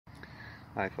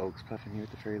Hi folks, Puffin here at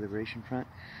the Fairy Liberation Front.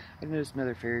 I've noticed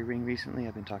another fairy ring recently.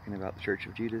 I've been talking about the Church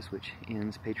of Judas, which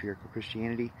ends patriarchal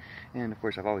Christianity, and of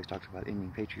course I've always talked about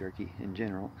ending patriarchy in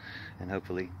general, and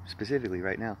hopefully specifically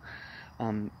right now.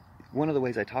 One of the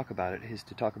ways I talk about it is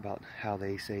to talk about how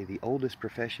they say the oldest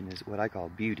profession is what I call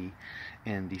beauty,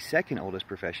 and the second oldest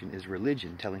profession is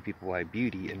religion, telling people why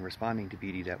beauty and responding to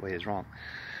beauty that way is wrong.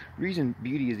 The reason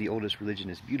beauty is the oldest religion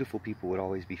is beautiful people would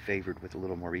always be favored with a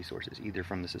little more resources, either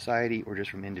from the society or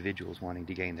just from individuals wanting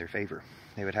to gain their favor.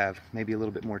 They would have maybe a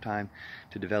little bit more time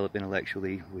to develop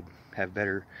intellectually, would have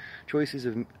better choices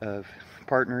of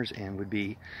partners, and would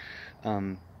be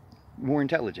more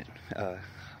intelligent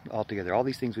altogether. All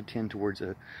these things would tend towards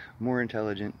a more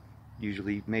intelligent,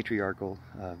 usually matriarchal,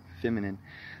 feminine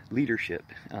leadership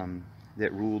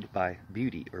that ruled by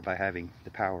beauty, or by having the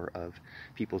power of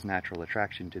people's natural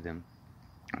attraction to them,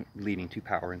 leading to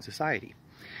power in society.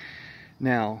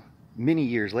 Now, many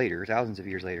years later, thousands of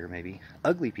years later maybe,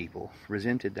 ugly people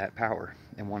resented that power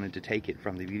and wanted to take it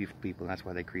from the beautiful people, and that's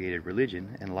why they created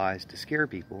religion and lies to scare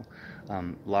people,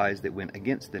 lies that went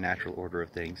against the natural order of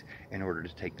things in order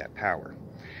to take that power.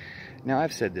 Now,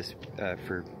 I've said this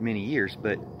for many years,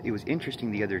 but it was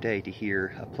interesting the other day to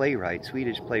hear a playwright,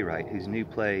 Swedish playwright, whose new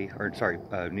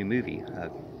movie,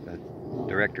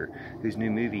 director, whose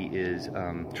new movie is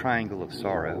Triangle of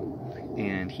Sorrow,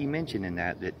 and he mentioned in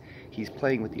that he's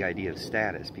playing with the idea of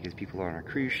status, because people are on a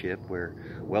cruise ship where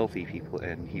wealthy people,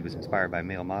 and he was inspired by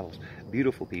male models,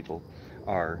 beautiful people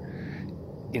are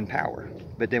in power.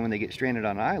 But then when they get stranded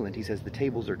on an island, he says the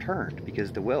tables are turned,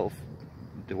 because the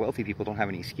wealthy people don't have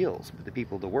any skills, but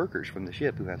the workers from the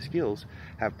ship who have skills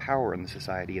have power in the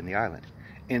society and the island.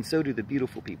 And so do the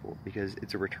beautiful people, because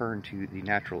it's a return to the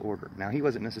natural order. Now, he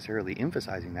wasn't necessarily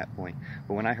emphasizing that point,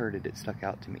 but when I heard it, it stuck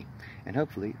out to me. And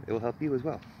hopefully, it will help you as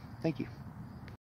well. Thank you.